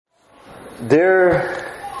There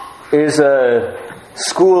is a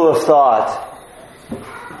school of thought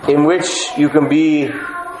in which you can be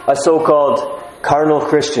a so-called carnal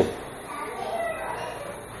Christian,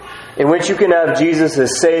 in which you can have Jesus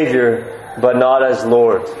as Savior but not as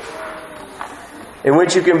Lord, in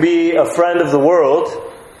which you can be a friend of the world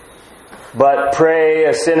but pray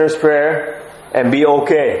a sinner's prayer and be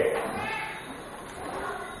okay.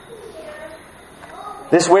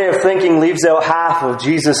 This way of thinking leaves out half of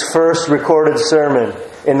Jesus' first recorded sermon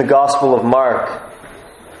in the Gospel of Mark.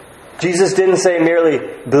 Jesus didn't say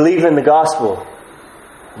merely believe in the gospel,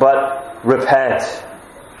 but repent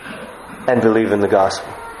and believe in the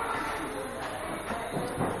gospel.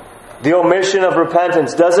 The omission of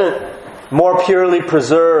repentance doesn't more purely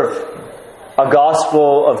preserve a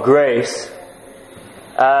gospel of grace,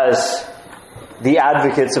 as the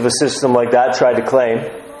advocates of a system like that try to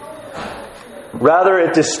claim. Rather,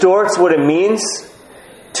 it distorts what it means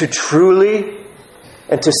to truly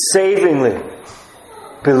and to savingly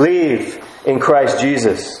believe in Christ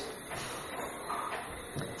Jesus.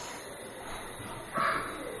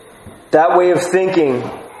 That way of thinking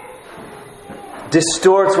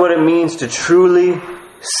distorts what it means to truly,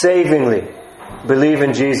 savingly believe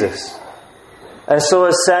in Jesus. And so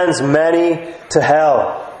it sends many to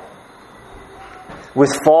hell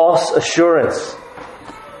with false assurance.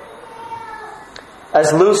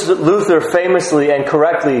 As Luther famously and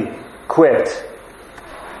correctly quipped,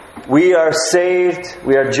 we are saved,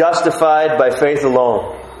 we are justified by faith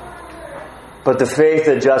alone. But the faith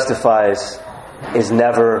that justifies is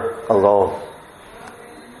never alone.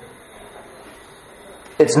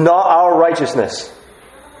 It's not our righteousness,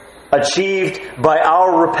 achieved by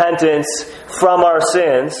our repentance from our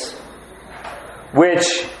sins, which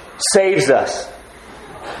saves us.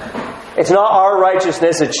 It's not our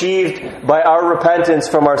righteousness achieved by our repentance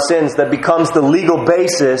from our sins that becomes the legal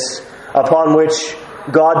basis upon which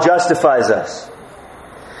God justifies us.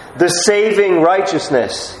 The saving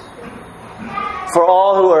righteousness for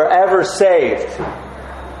all who are ever saved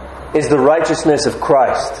is the righteousness of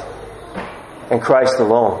Christ and Christ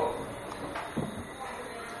alone.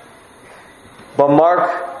 But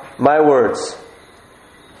mark my words,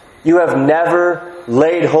 you have never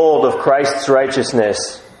laid hold of Christ's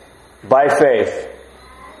righteousness by faith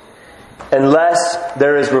unless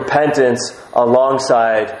there is repentance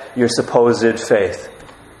alongside your supposed faith.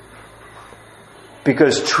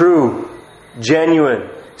 Because true, genuine,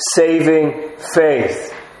 saving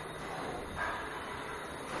faith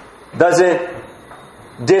doesn't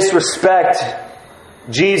disrespect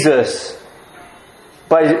Jesus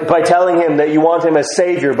by telling Him that you want Him as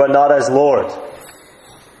Savior but not as Lord.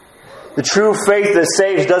 The true faith that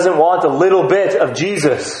saves doesn't want a little bit of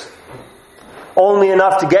Jesus, only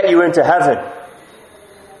enough to get you into heaven.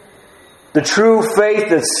 The true faith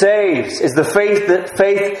that saves is the faith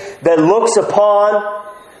that looks upon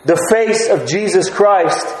the face of Jesus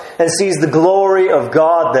Christ and sees the glory of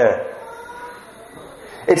God there.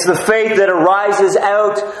 It's the faith that arises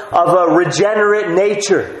out of a regenerate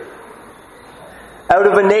nature, out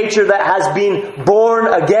of a nature that has been born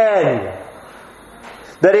again,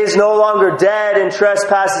 that is no longer dead in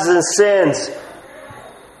trespasses and sins,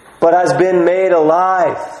 but has been made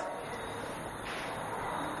alive.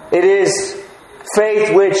 It is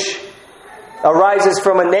faith which arises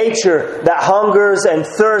from a nature that hungers and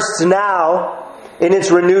thirsts now in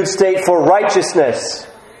its renewed state for righteousness.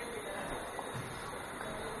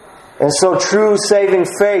 And so true saving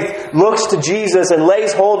faith looks to Jesus and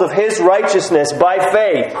lays hold of His righteousness by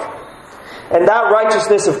faith. And that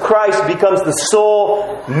righteousness of Christ becomes the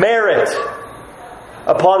sole merit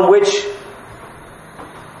upon which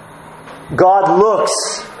God looks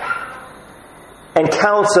and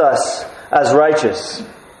counts us as righteous.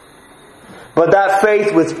 But that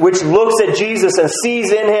faith which looks at Jesus and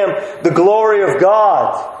sees in Him the glory of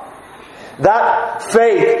God, that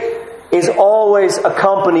faith is always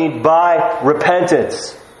accompanied by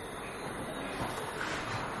repentance.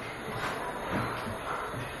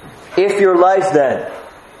 If your life then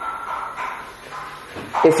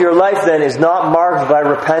is not marked by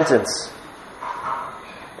repentance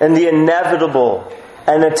and the inevitable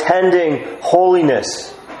and attending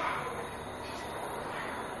holiness,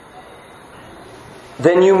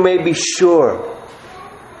 then you may be sure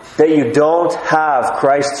that you don't have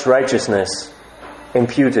Christ's righteousness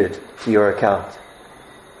imputed to your account.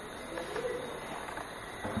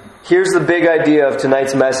 Here's the big idea of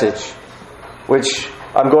tonight's message, which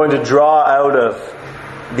I'm going to draw out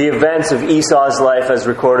of the events of Esau's life as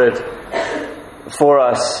recorded for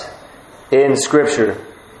us in Scripture.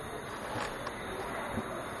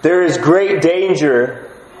 There is great danger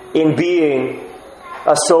in being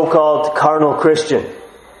a so-called carnal Christian.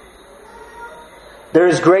 There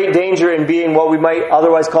is great danger in being what we might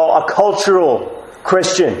otherwise call a cultural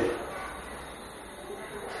Christian.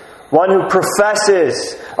 One who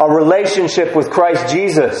professes a relationship with Christ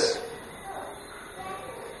Jesus.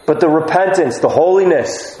 But the repentance, the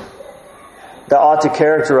holiness that ought to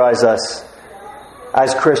characterize us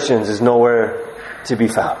as Christians is nowhere to be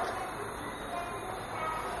found.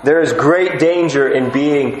 There is great danger in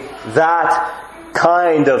being that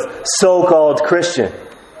kind of so-called Christian.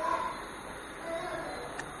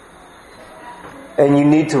 And you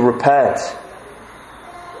need to repent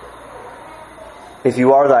if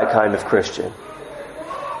you are that kind of Christian.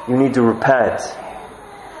 You need to repent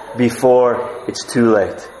before it's too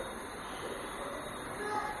late.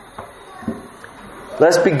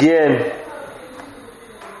 Let's begin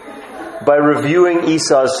by reviewing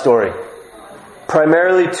Esau's story.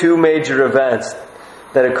 Primarily two major events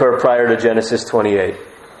that occur prior to Genesis 28.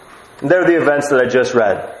 And they're the events that I just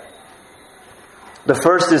read. The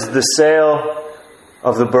first is the sale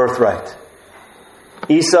of the birthright.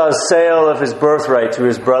 Esau's sale of his birthright to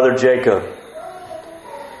his brother Jacob.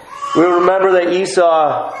 We remember that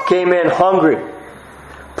Esau came in hungry,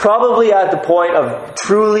 probably at the point of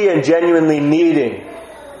truly and genuinely needing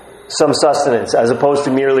some sustenance, as opposed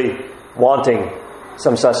to merely wanting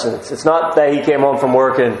some sustenance. It's not that he came home from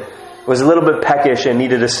work and was a little bit peckish and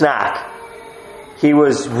needed a snack. He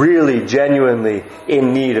was really, genuinely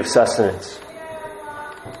in need of sustenance.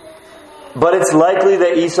 But it's likely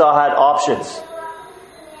that Esau had options.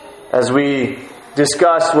 As we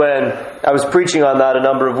discussed when I was preaching on that a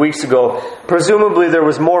number of weeks ago, presumably there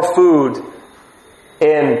was more food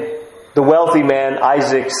in the wealthy man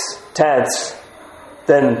Isaac's tents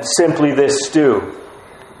than simply this stew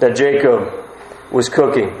that Jacob was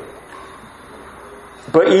cooking.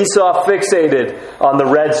 But Esau fixated on the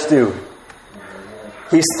red stew.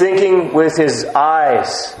 He's thinking with his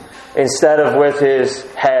eyes instead of with his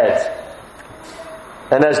head.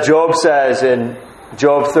 And as Job says in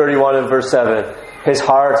Job 31 and verse 7, his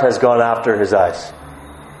heart has gone after his eyes.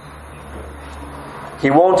 He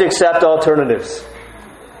won't accept alternatives.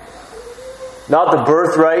 Not the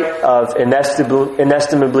birthright of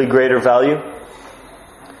inestimably greater value,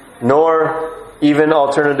 nor even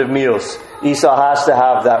alternative meals. Esau has to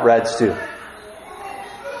have that red stew.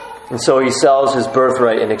 And so he sells his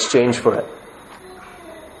birthright in exchange for it.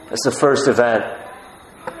 That's the first event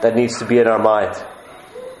that needs to be in our mind.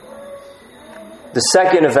 The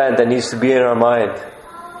second event that needs to be in our mind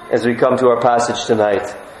as we come to our passage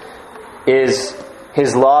tonight is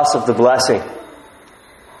his loss of the blessing.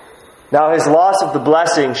 Now, his loss of the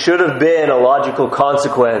blessing should have been a logical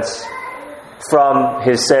consequence from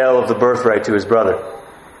his sale of the birthright to his brother.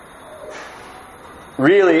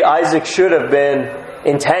 Really, Isaac should have been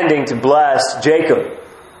intending to bless Jacob,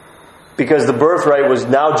 because the birthright was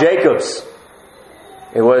now Jacob's.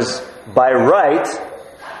 It was by right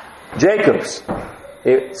Jacob's.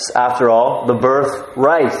 It's, after all, the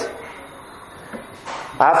birthright.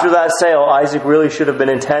 After that sale, Isaac really should have been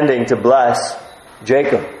intending to bless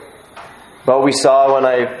Jacob. But we saw when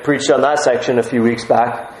I preached on that section a few weeks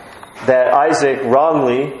back that Isaac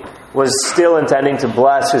wrongly was still intending to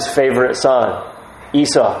bless his favorite son,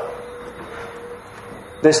 Esau.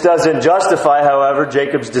 This doesn't justify, however,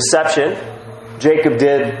 Jacob's deception. Jacob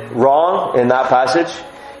did wrong in that passage.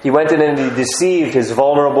 He went in and he deceived his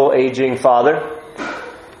vulnerable, aging father.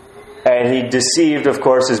 And he deceived, of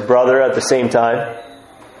course, his brother at the same time.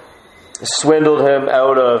 Swindled him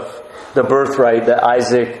out of the birthright that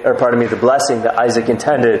the blessing that Isaac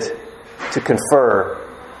intended to confer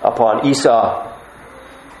upon Esau.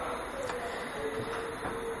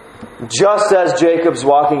 Just as Jacob's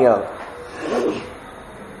walking out,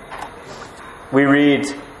 we read,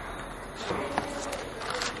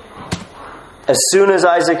 as soon as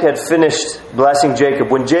Isaac had finished blessing Jacob,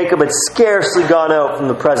 when Jacob had scarcely gone out from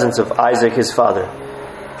the presence of Isaac his father,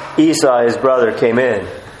 Esau his brother came in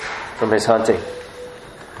from his hunting.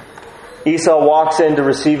 Esau walks in to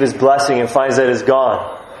receive his blessing and finds that it's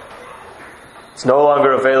gone. It's no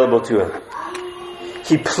longer available to him.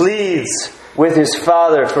 He pleads with his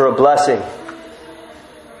father for a blessing.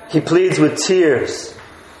 He pleads with tears.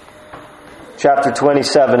 Chapter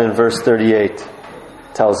 27 and verse 38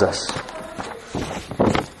 tells us.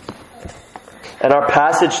 And our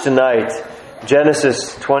passage tonight,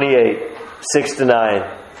 Genesis 28,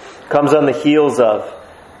 6-9, comes on the heels of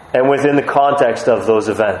and within the context of those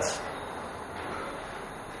events.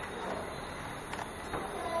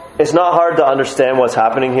 It's not hard to understand what's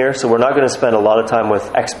happening here, so we're not going to spend a lot of time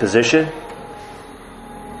with exposition.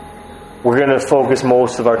 We're going to focus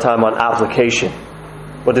most of our time on application.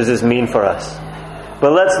 What does this mean for us?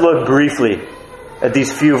 But let's look briefly at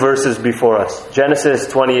these few verses before us. Genesis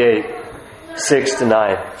 28,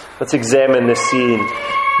 6-9. Let's examine this scene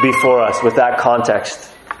before us with that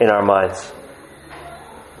context in our minds.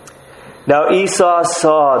 Now Esau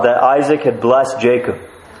saw that Isaac had blessed Jacob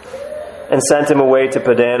and sent him away to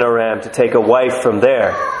Padan Aram to take a wife from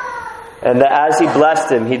there. And that as he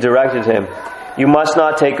blessed him, he directed him, "You must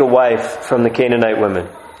not take a wife from the Canaanite women."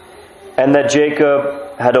 And that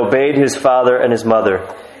Jacob had obeyed his father and his mother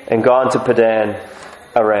and gone to Padan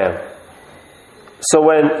Aram. So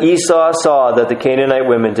when Esau saw that the Canaanite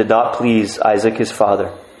women did not please Isaac his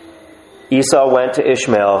father, Esau went to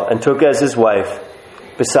Ishmael and took as his wife,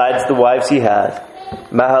 besides the wives he had,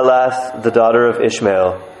 Mahalath, the daughter of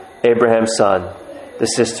Ishmael, Abraham's son, the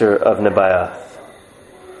sister of Nebaioth.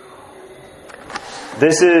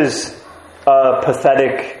 This is a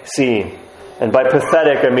pathetic scene. And by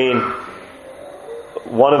pathetic, I mean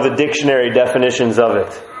one of the dictionary definitions of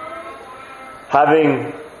it.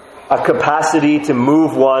 Having a capacity to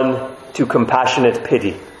move one to compassionate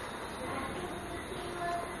pity.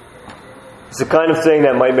 It's the kind of thing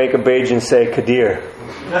that might make a Bajan say Kadir.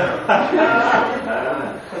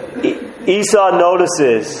 Esau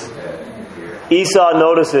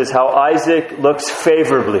notices how Isaac looks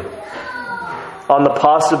favorably on the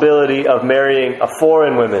possibility of marrying a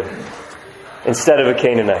foreign woman instead of a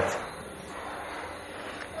Canaanite.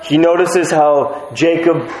 He notices how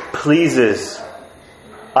Jacob pleases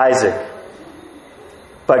Isaac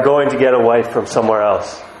by going to get a wife from somewhere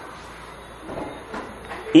else.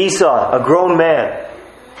 Esau, a grown man,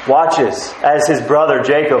 watches as his brother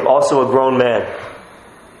Jacob, also a grown man,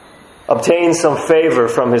 obtains some favor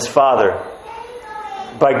from his father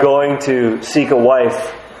by going to seek a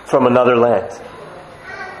wife from another land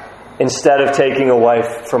instead of taking a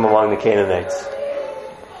wife from among the Canaanites.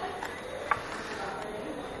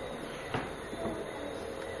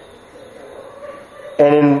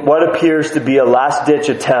 And in what appears to be a last-ditch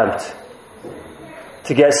attempt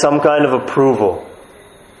to get some kind of approval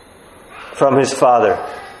from his father,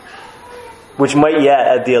 which might yet,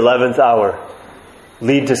 at the 11th hour,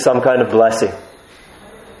 lead to some kind of blessing,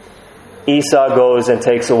 Esau goes and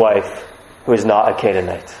takes a wife who is not a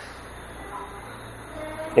Canaanite,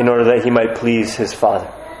 in order that he might please his father.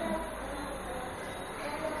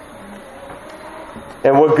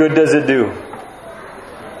 And what good does it do?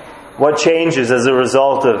 What changes as a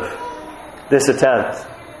result of this attempt?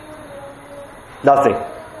 Nothing.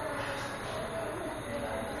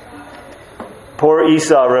 Poor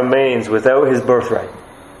Esau remains without his birthright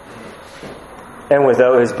and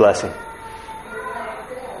without his blessing.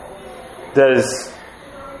 Does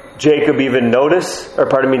Jacob even notice?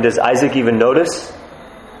 Does Isaac even notice?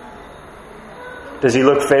 Does he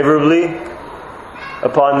look favorably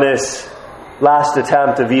upon this last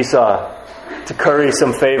attempt of Esau to curry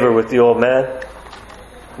some favor with the old man?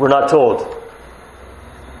 We're not told.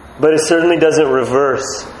 But it certainly doesn't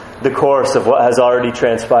reverse the course of what has already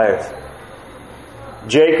transpired.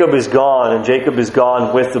 Jacob is gone, and Jacob is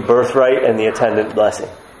gone with the birthright and the attendant blessing.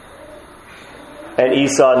 And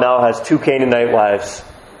Esau now has 2 Canaanite wives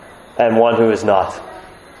and one who is not.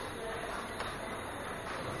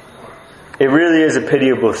 It really is a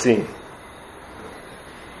pitiable scene.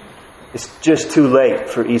 It's just too late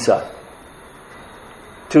for Esau.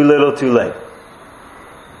 Too little, too late.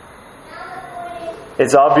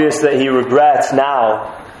 It's obvious that he regrets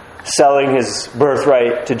now selling his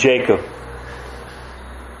birthright to Jacob.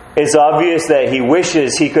 It's obvious that he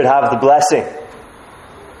wishes he could have the blessing.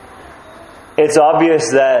 It's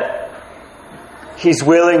obvious that he's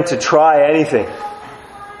willing to try anything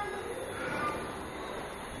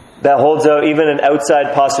that holds out even an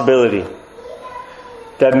outside possibility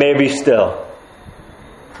that maybe still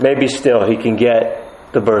he can get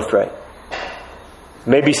the birthright.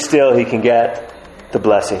 Maybe still he can get the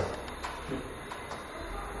blessing.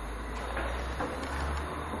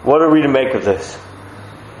 What are we to make of this?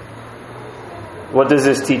 What does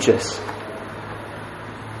this teach us?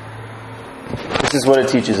 This is what it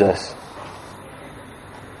teaches us.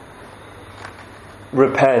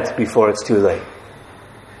 Repent before it's too late.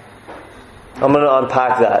 I'm going to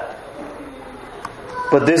unpack that.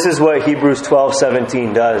 But this is what Hebrews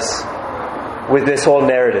 12:17 does with this whole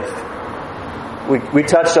narrative. We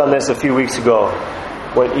touched on this a few weeks ago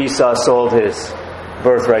when Esau sold his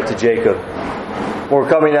birthright to Jacob. We're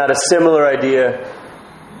coming at a similar idea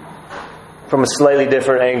from a slightly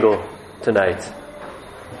different angle tonight.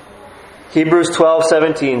 Hebrews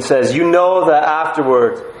 12:17 says, "You know that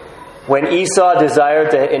afterward, when Esau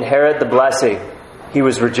desired to inherit the blessing, he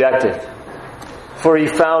was rejected. For he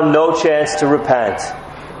found no chance to repent,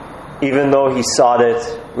 even though he sought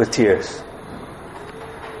it with tears."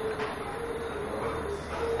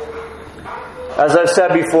 As I've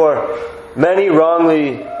said before, many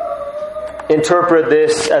wrongly interpret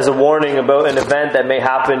this as a warning about an event that may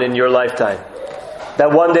happen in your lifetime.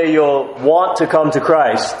 That one day you'll want to come to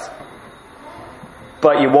Christ,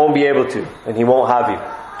 but you won't be able to, and He won't have you.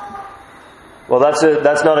 Well,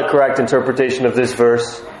 that's not a correct interpretation of this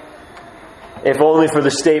verse, if only for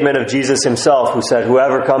the statement of Jesus Himself, who said,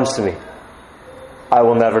 "Whoever comes to me, I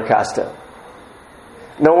will never cast out."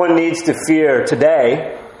 No one needs to fear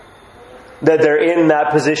today that they're in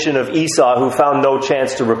that position of Esau, who found no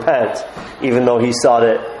chance to repent, even though he sought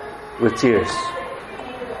it with tears.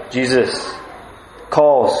 Jesus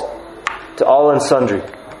calls to all and sundry,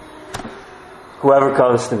 "Whoever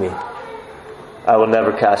comes to me, I will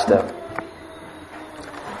never cast out."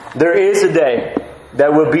 There is a day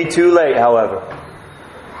that will be too late, however.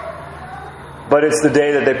 But it's the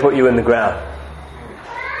day that they put you in the ground.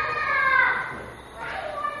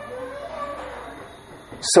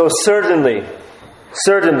 So certainly,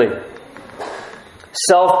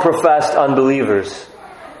 self-professed unbelievers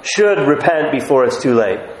should repent before it's too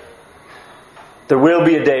late. There will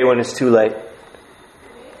be a day when it's too late.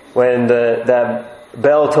 When that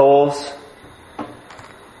bell tolls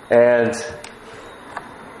and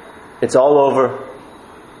it's all over.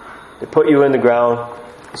 They put you in the ground.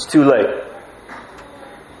 It's too late.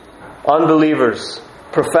 Unbelievers,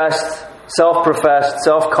 self-professed,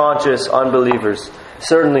 self-conscious unbelievers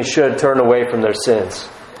certainly should turn away from their sins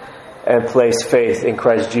and place faith in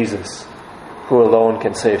Christ Jesus, who alone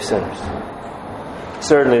can save sinners.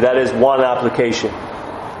 Certainly, that is one application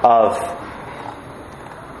of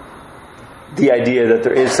the idea that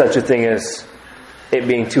there is such a thing as it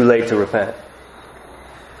being too late to repent.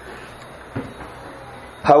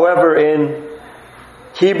 However, in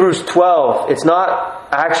Hebrews 12, it's not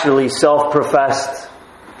actually self-professed,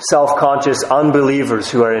 self-conscious unbelievers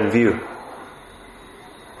who are in view.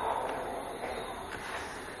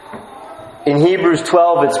 In Hebrews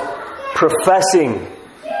 12, it's professing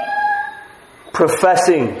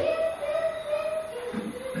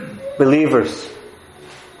believers.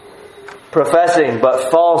 Professing but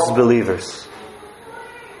false believers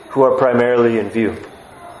who are primarily in view.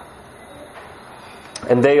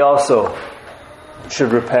 And they also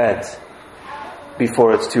should repent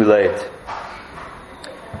before it's too late.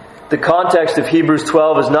 The context of Hebrews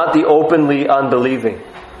 12 is not the openly unbelieving,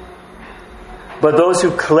 but those who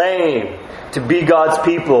claim to be God's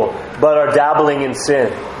people but are dabbling in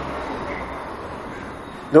sin.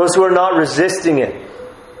 Those who are not resisting it.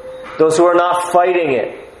 Those who are not fighting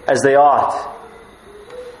it as they ought.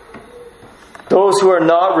 Those who are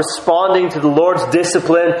not responding to the Lord's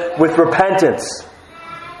discipline with repentance,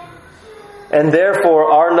 and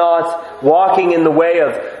therefore are not walking in the way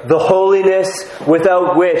of the holiness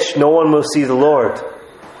without which no one will see the Lord.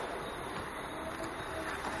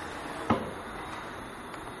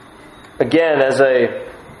 Again, as I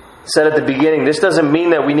said at the beginning, this doesn't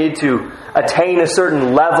mean that we need to attain a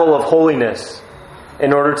certain level of holiness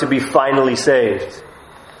in order to be finally saved.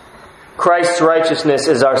 Christ's righteousness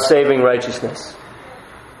is our saving righteousness.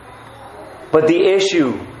 But the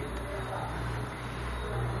issue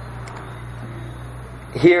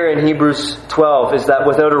here in Hebrews 12 is that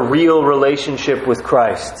without a real relationship with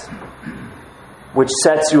Christ, which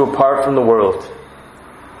sets you apart from the world,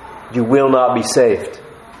 you will not be saved.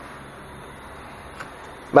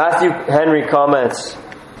 Matthew Henry comments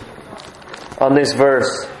on this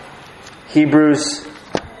verse, Hebrews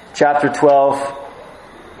chapter 12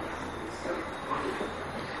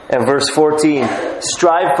 and verse 14.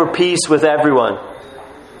 "Strive for peace with everyone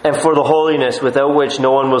and for the holiness without which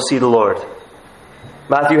no one will see the Lord."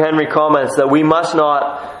 Matthew Henry comments that we must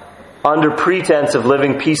not, under pretense of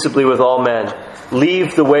living peaceably with all men,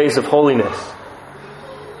 leave the ways of holiness,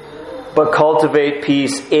 but cultivate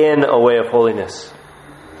peace in a way of holiness.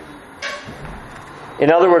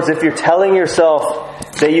 In other words, if you're telling yourself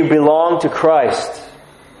that you belong to Christ,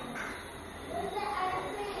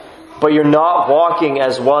 but you're not walking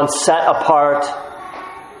as one set apart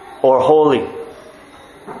or holy,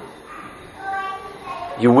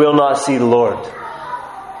 you will not see the Lord.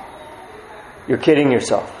 You're kidding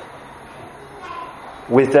yourself.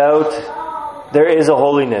 There is a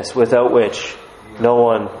holiness without which no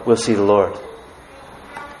one will see the Lord.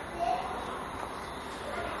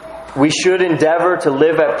 We should endeavor to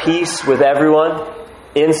live at peace with everyone,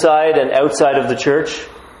 inside and outside of the church,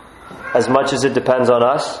 as much as it depends on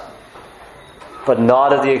us, but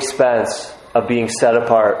not at the expense of being set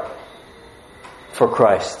apart for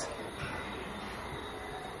Christ.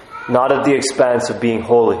 Not at the expense of being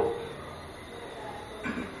holy.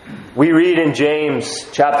 We read in James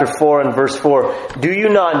chapter 4 and verse 4, "Do you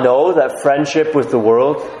not know that friendship with the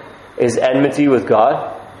world is enmity with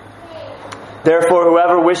God? Therefore,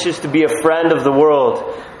 whoever wishes to be a friend of the world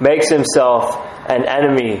makes himself an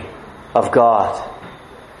enemy of God.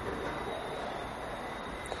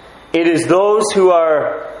 It is those who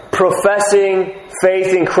are professing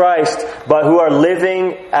faith in Christ, but who are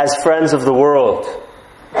living as friends of the world,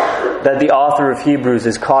 that the author of Hebrews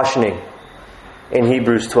is cautioning in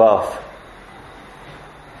Hebrews 12.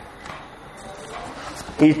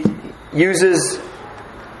 He uses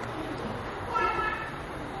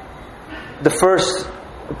the first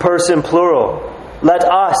person plural. Let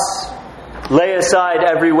us lay aside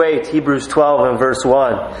every weight, Hebrews 12 and verse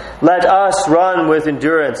 1. Let us run with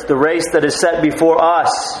endurance the race that is set before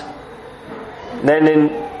us. And then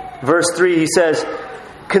in verse 3 he says,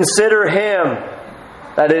 consider him,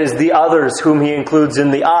 that is the others whom he includes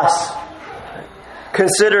in the us.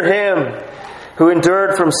 Consider him who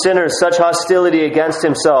endured from sinners such hostility against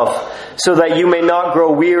himself, so that you may not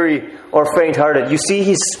grow weary or faint-hearted. You see,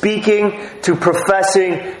 he's speaking to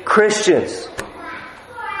professing Christians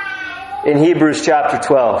in Hebrews chapter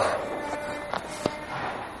 12.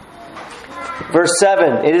 Verse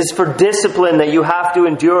 7, it is for discipline that you have to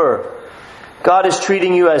endure. God is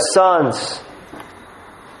treating you as sons.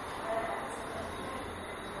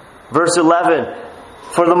 Verse 11,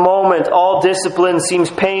 for the moment all discipline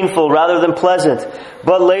seems painful rather than pleasant,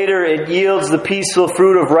 but later it yields the peaceful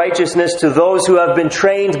fruit of righteousness to those who have been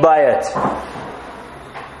trained by it.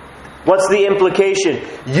 What's the implication?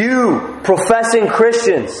 You, professing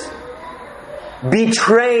Christians, be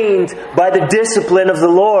trained by the discipline of the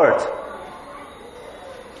Lord.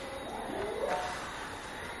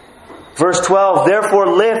 Verse 12, therefore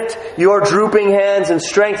lift your drooping hands and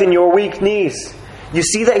strengthen your weak knees. You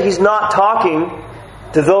see that he's not talking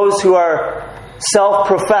to those who are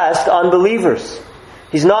self-professed unbelievers.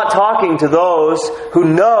 He's not talking to those who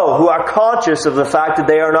know, who are conscious of the fact that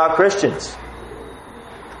they are not Christians.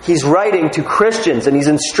 He's writing to Christians and he's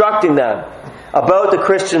instructing them about the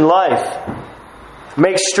Christian life.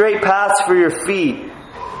 Make straight paths for your feet,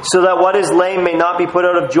 so that what is lame may not be put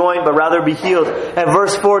out of joint, but rather be healed. And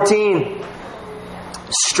verse 14,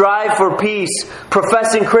 strive for peace,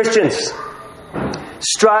 professing Christians.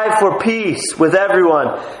 Strive for peace with everyone,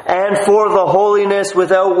 and for the holiness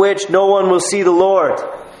without which no one will see the Lord.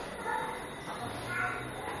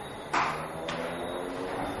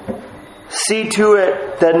 See to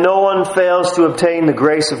it that no one fails to obtain the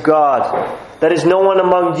grace of God. That is, no one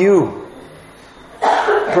among you,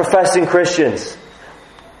 professing Christians.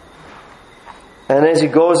 And as he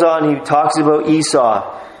goes on, he talks about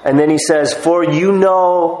Esau. And then he says, for you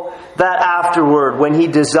know that afterward, when he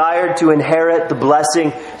desired to inherit the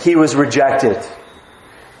blessing, he was rejected.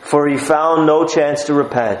 For he found no chance to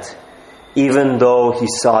repent, even though he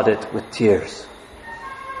sought it with tears.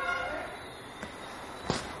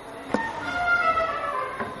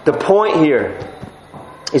 The point here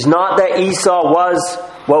is not that Esau was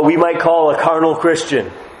what we might call a carnal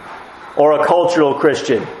Christian or a cultural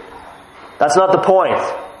Christian. That's not the point.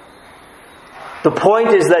 The point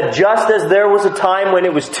is that just as there was a time when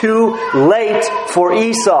it was too late for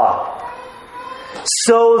Esau,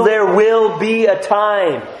 so there will be a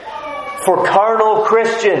time for carnal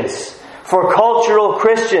Christians, for cultural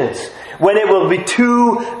Christians, when it will be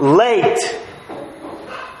too late.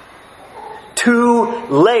 Too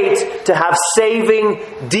late to have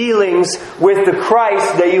saving dealings with the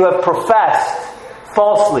Christ that you have professed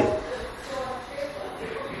falsely.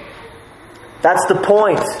 That's the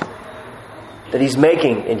point that he's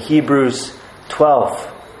making in Hebrews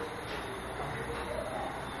 12.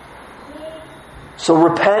 So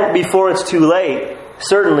repent before it's too late.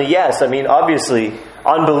 Certainly, yes. I mean, obviously,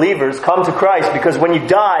 unbelievers come to Christ, because when you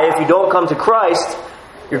die, if you don't come to Christ,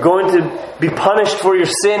 you're going to be punished for your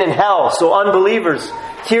sin in hell. So unbelievers,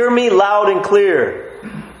 hear me loud and clear.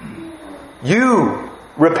 You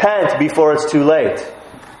repent before it's too late.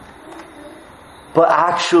 But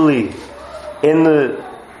actually, in the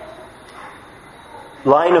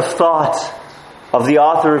line of thought of the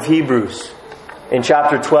author of Hebrews, in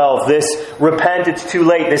chapter 12, this repent it's too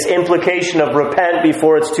late, this implication of repent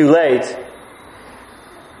before it's too late,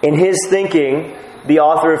 in his thinking, the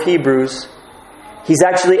author of Hebrews, he's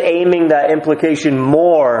actually aiming that implication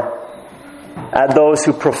more at those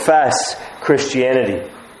who profess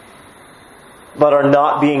Christianity, but are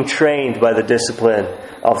not being trained by the discipline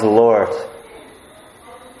of the Lord,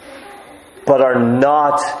 but are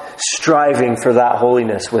not striving for that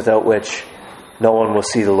holiness without which no one will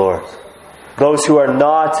see the Lord. Those who are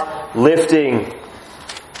not lifting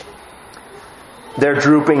their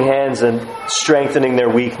drooping hands and strengthening their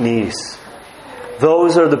weak knees.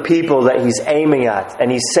 Those are the people that he's aiming at.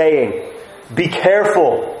 And he's saying, be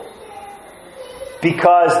careful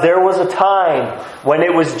because there was a time when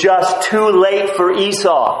it was just too late for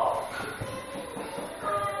Esau.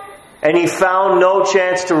 And he found no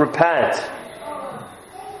chance to repent.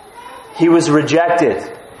 He was rejected,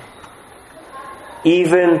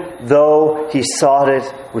 even though he sought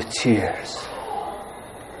it with tears.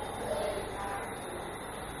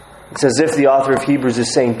 It's as if the author of Hebrews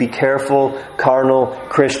is saying, be careful, carnal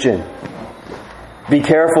Christian. Be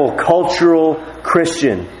careful, cultural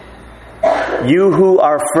Christian. You who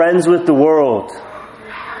are friends with the world,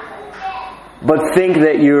 but think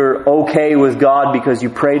that you're okay with God because you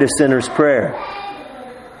prayed a sinner's prayer.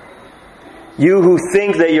 You who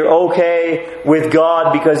think that you're okay with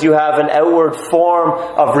God because you have an outward form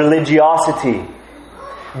of religiosity.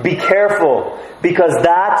 Be careful, because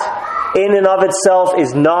that in and of itself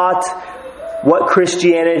is not what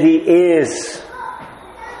Christianity is.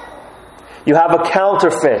 You have a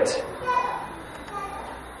counterfeit.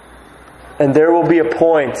 And there will be a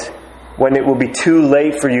point when it will be too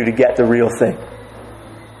late for you to get the real thing.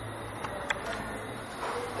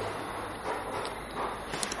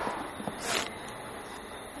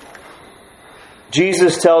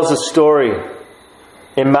 Jesus tells a story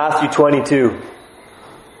in Matthew 22.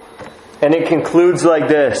 And it concludes like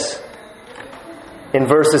this in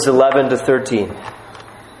verses 11 to 13.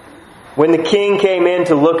 When the king came in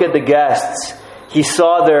to look at the guests, he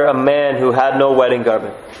saw there a man who had no wedding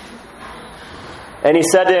garment. And he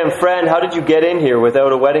said to him, "Friend, how did you get in here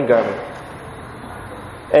without a wedding garment?"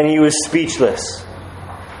 And he was speechless.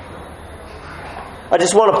 I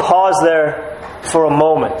just want to pause there for a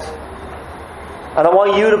moment. And I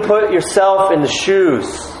want you to put yourself in the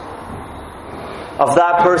shoes of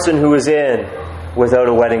that person who is in without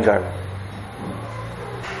a wedding garment.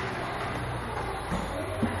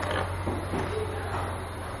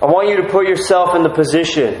 I want you to put yourself in the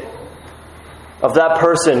position of that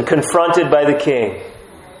person confronted by the king.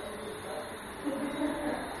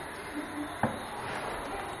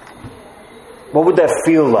 What would that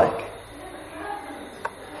feel like?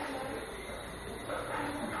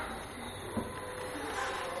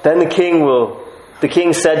 Then the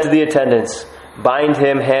king said to the attendants, "Bind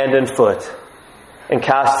him hand and foot and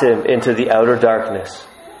cast him into the outer darkness.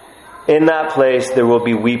 In that place there will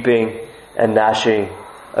be weeping and gnashing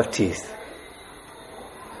of teeth."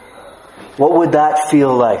 What would that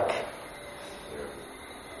feel like?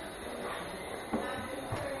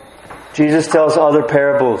 Jesus tells other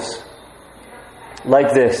parables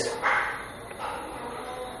like this,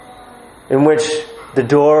 in which the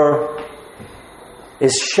door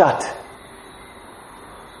is shut.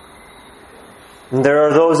 And there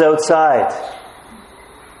are those outside,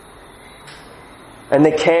 and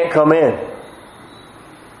they can't come in.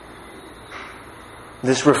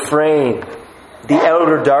 This refrain, the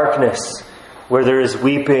outer darkness, where there is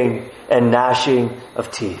weeping and gnashing of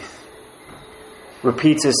teeth,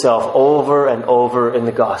 repeats itself over and over in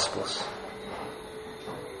the Gospels.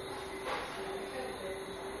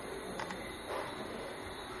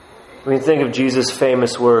 When you think of Jesus'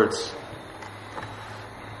 famous words,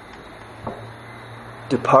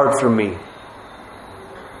 "Depart from me,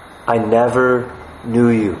 I never knew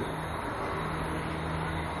you."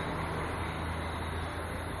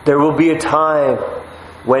 There will be a time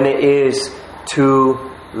when it is too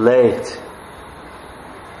late.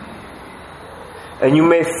 And you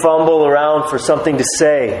may fumble around for something to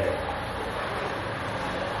say.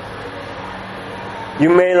 You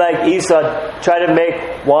may, like Esau, try to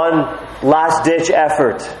make one last-ditch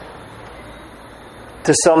effort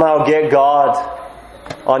to somehow get God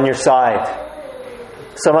on your side.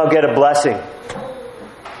 Somehow get a blessing.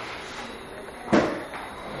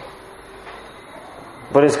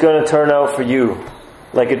 But it's going to turn out for you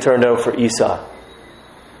like it turned out for Esau.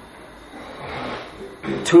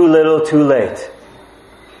 Too little, too late.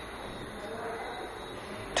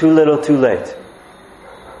 Too little, too late.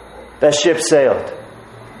 That ship sailed.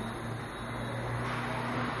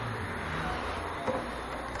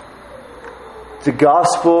 The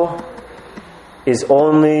gospel is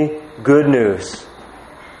only good news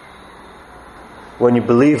when you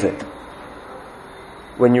believe it,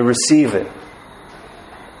 when you receive it,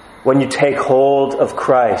 when you take hold of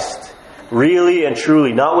Christ, really and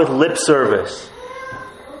truly, not with lip service.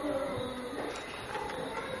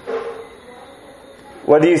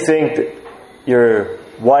 What do you think that your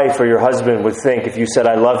wife or your husband would think if you said,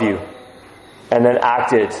 "I love you," and then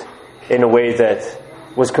acted in a way that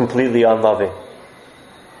was completely unloving?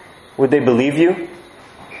 Would they believe you?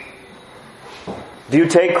 Do you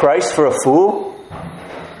take Christ for a fool?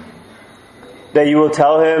 That you will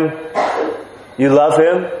tell him you love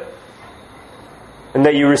him and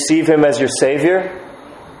that you receive him as your Savior?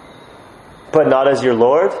 but not as your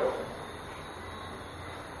Lord?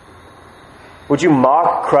 Would you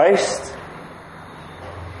mock Christ,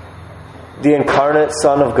 the incarnate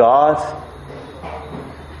Son of God,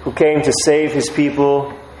 who came to save His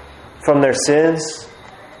people from their sins,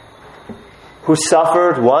 who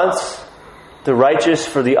suffered once, the righteous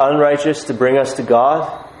for the unrighteous, to bring us to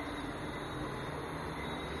God,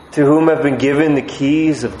 to whom have been given the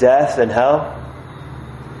keys of death and hell?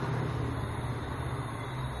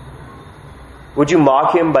 Would you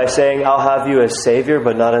mock Him by saying, I'll have you as Savior,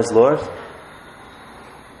 but not as Lord?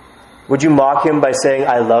 Would you mock Him by saying,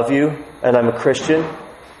 I love you and I'm a Christian,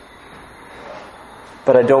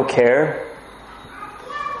 but I don't care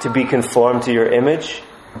to be conformed to your image?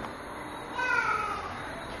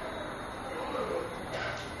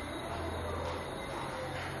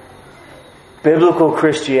 Biblical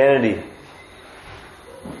Christianity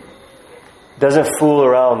doesn't fool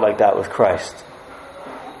around like that with Christ.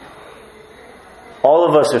 All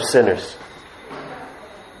of us are sinners.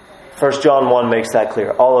 1 John 1 makes that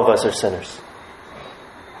clear. All of us are sinners.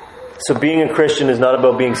 So being a Christian is not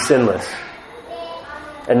about being sinless.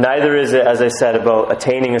 And neither is it, as I said, about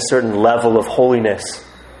attaining a certain level of holiness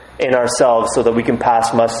in ourselves so that we can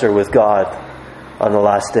pass muster with God on the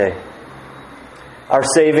last day. Our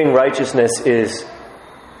saving righteousness is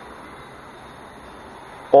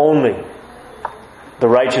only the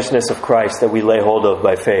righteousness of Christ that we lay hold of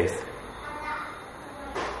by faith.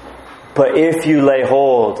 But if you lay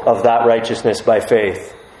hold of that righteousness by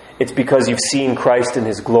faith, it's because you've seen Christ in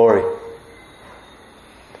His glory.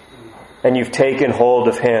 And you've taken hold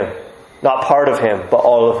of Him. Not part of Him, but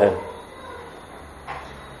all of Him.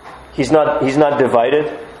 He's not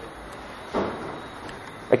divided.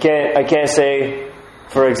 I can't say,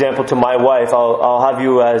 for example, to my wife, I'll have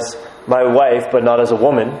you as my wife, but not as a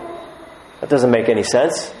woman. That doesn't make any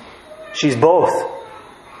sense. She's both.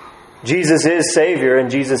 Jesus is Savior and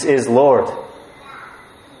Jesus is Lord.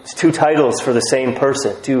 It's two titles for the same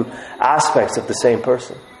person, two aspects of the same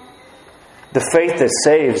person. The faith that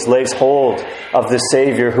saves lays hold of the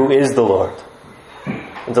Savior who is the Lord,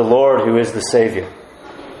 and the Lord who is the Savior.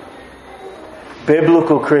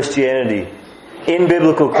 Biblical Christianity, in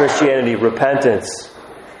biblical Christianity, repentance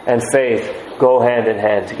and faith go hand in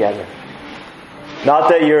hand together. Not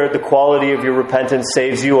that the quality of your repentance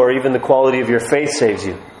saves you, or even the quality of your faith saves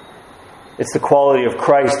you. It's the quality of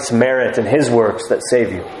Christ's merit and His works that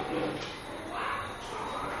save you.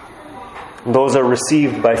 And those are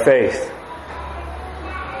received by faith.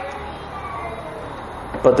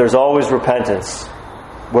 But there's always repentance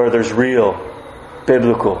where there's real,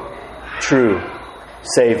 biblical, true,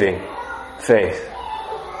 saving faith.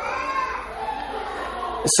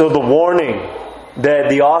 So the warning that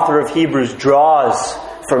the author of Hebrews draws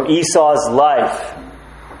from Esau's life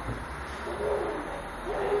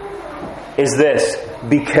is this: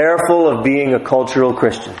 be careful of being a cultural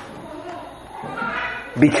Christian.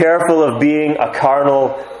 Be careful of being a carnal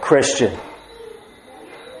Christian.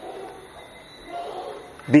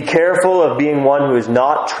 Be careful of being one who is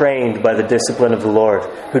not trained by the discipline of the Lord,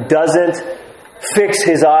 who doesn't fix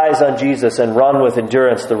his eyes on Jesus and run with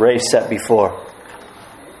endurance the race set before,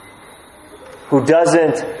 who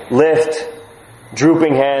doesn't lift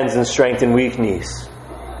drooping hands and strengthen weak knees,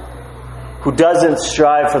 who doesn't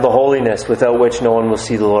strive for the holiness without which no one will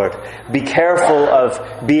see the Lord. Be careful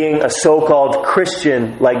of being a so-called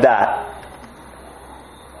Christian like that,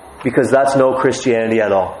 because that's no Christianity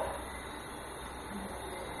at all.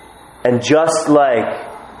 And just like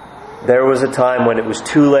there was a time when it was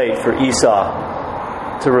too late for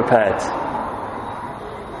Esau to repent,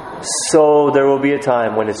 so there will be a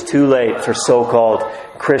time when it's too late for so-called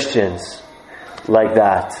Christians like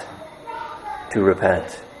that to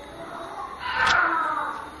repent.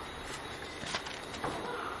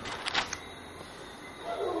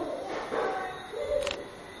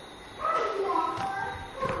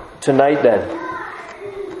 Tonight then,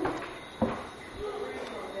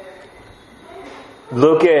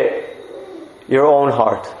 look at your own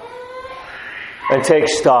heart and take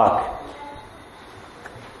stock.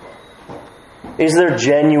 Is there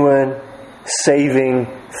genuine, saving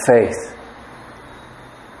faith?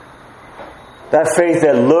 That faith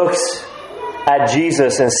that looks at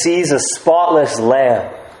Jesus and sees a spotless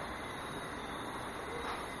lamb,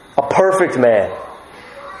 a perfect man,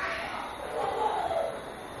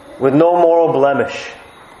 with no moral blemish,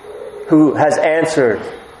 who has answered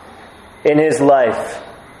in his life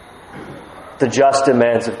the just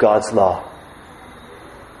demands of God's law.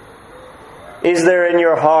 Is there in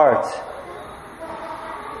your heart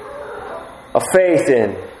a faith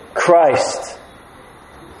in Christ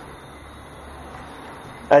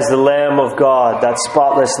as the Lamb of God, that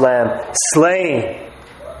spotless Lamb, slain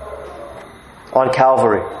on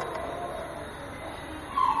Calvary,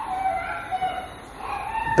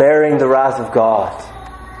 bearing the wrath of God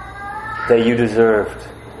that you deserved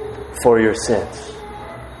for your sins.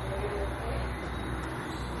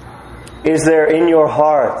 Is there in your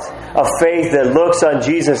heart a faith that looks on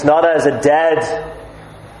Jesus not as a dead,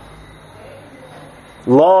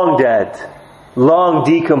 long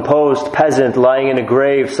decomposed peasant lying in a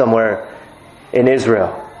grave somewhere in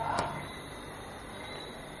Israel?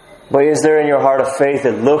 But is there in your heart a faith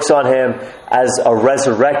that looks on Him as a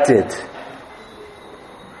resurrected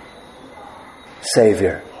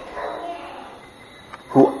Savior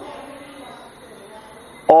who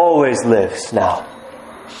always lives now,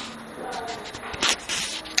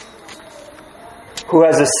 who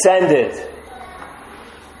has ascended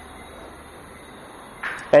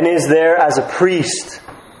and is there as a priest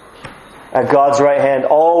at God's right hand,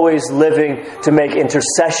 always living to make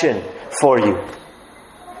intercession for you?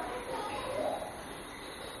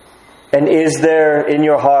 And is there in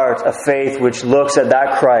your heart a faith which looks at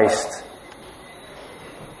that Christ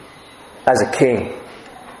as a king,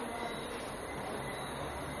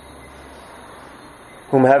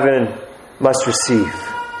 whom heaven must receive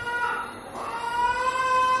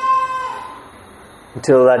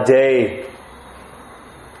until that day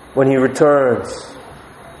when He returns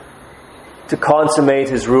to consummate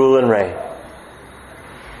His rule and reign,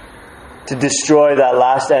 to destroy that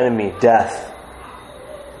last enemy, death?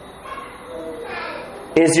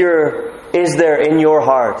 Is there in your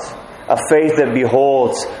heart a faith that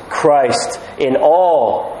beholds Christ in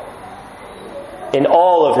all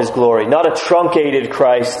of His glory? Not a truncated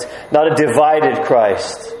Christ, not a divided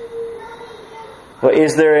Christ. But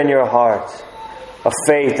is there in your heart a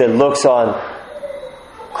faith that looks on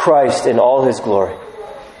Christ in all His glory?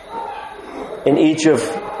 In each of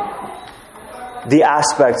the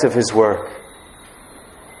aspects of His work.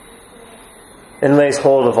 And lays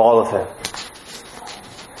hold of all of Him.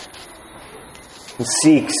 And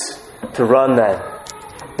seeks to run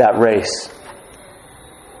that race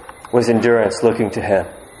with endurance, looking to Him.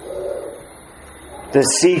 That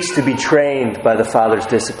seeks to be trained by the Father's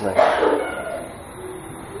discipline.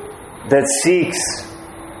 That seeks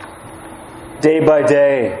day by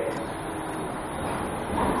day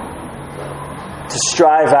to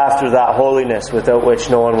strive after that holiness without which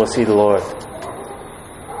no one will see the Lord.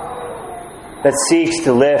 That seeks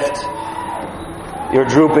to lift your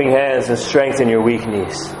drooping hands and strengthen your weak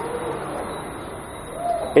knees.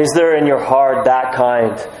 Is there in your heart that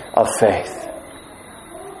kind of faith?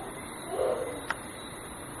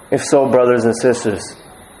 If so, brothers and sisters,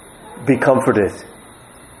 be comforted.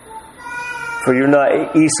 For you're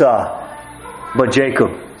not Esau, but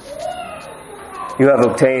Jacob. You have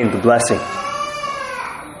obtained the blessing.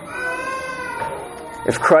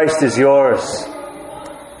 If Christ is yours,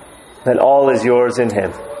 then all is yours in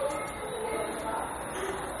Him.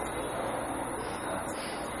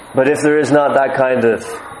 But if there is not that kind of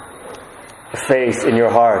faith in your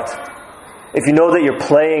heart, if you know that you're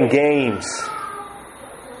playing games,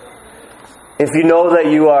 if you know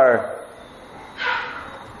that you are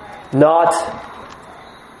not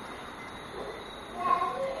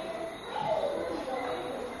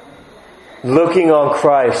looking on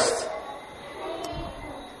Christ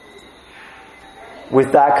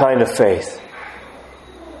with that kind of faith,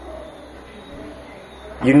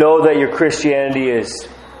 you know that your Christianity is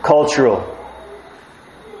cultural.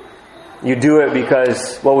 You do it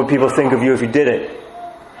because what would people think of you if you did it?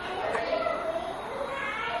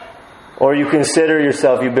 Or you consider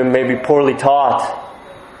yourself, you've been maybe poorly taught.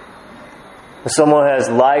 Someone has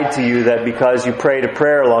lied to you that because you prayed a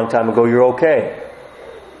prayer a long time ago, you're okay.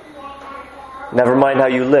 Never mind how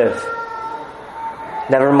you live.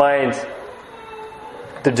 Never mind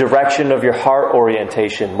the direction of your heart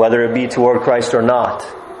orientation, whether it be toward Christ or not.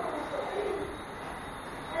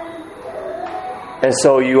 And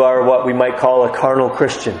so you are what we might call a carnal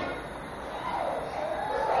Christian.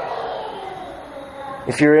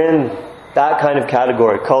 If you're in that kind of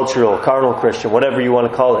category, cultural, carnal Christian, whatever you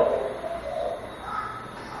want to call it,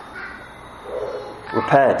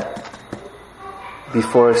 repent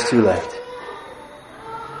before it's too late.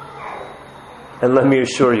 And let me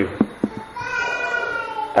assure you,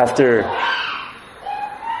 after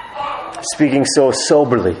speaking so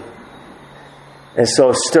soberly and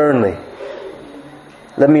so sternly,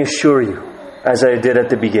 let me assure you, as I did at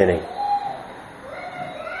the beginning,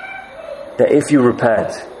 that if you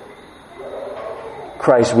repent,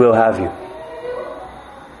 Christ will have you.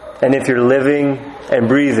 And if you're living and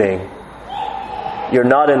breathing, you're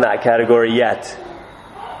not in that category yet.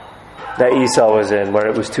 that Esau was in, where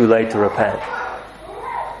it was too late to repent,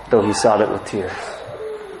 though he sought it with tears.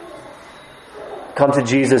 Come to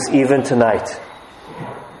Jesus even tonight.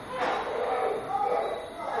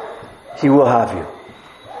 He will have you.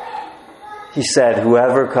 He said,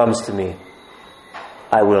 whoever comes to me,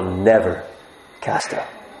 I will never cast out.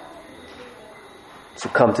 So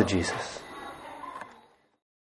come to Jesus.